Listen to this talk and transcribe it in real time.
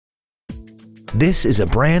This is a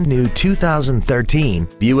brand new 2013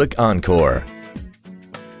 Buick Encore.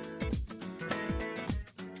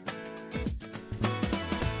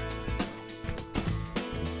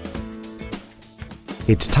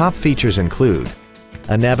 Its top features include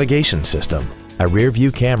a navigation system, a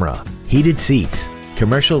rear-view camera, heated seats,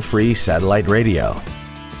 commercial-free satellite radio,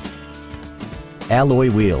 alloy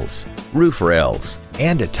wheels, roof rails,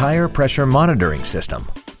 and a tire pressure monitoring system.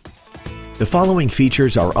 The following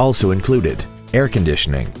features are also included: air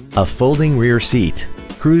conditioning, a folding rear seat,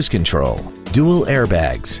 cruise control, dual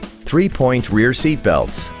airbags, 3-point rear seat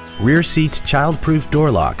belts, rear seat child-proof door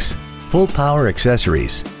locks, full power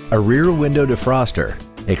accessories, a rear window defroster,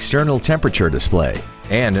 external temperature display,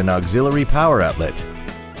 and an auxiliary power outlet.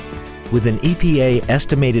 With an EPA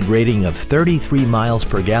estimated rating of 33 miles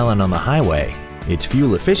per gallon on the highway, its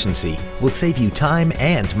fuel efficiency will save you time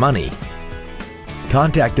and money.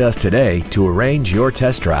 Contact us today to arrange your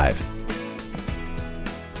test drive.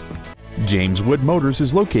 James Wood Motors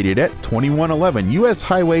is located at 2111 US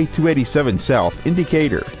Highway 287 South in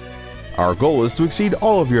Decatur. Our goal is to exceed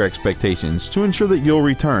all of your expectations to ensure that you'll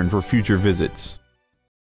return for future visits.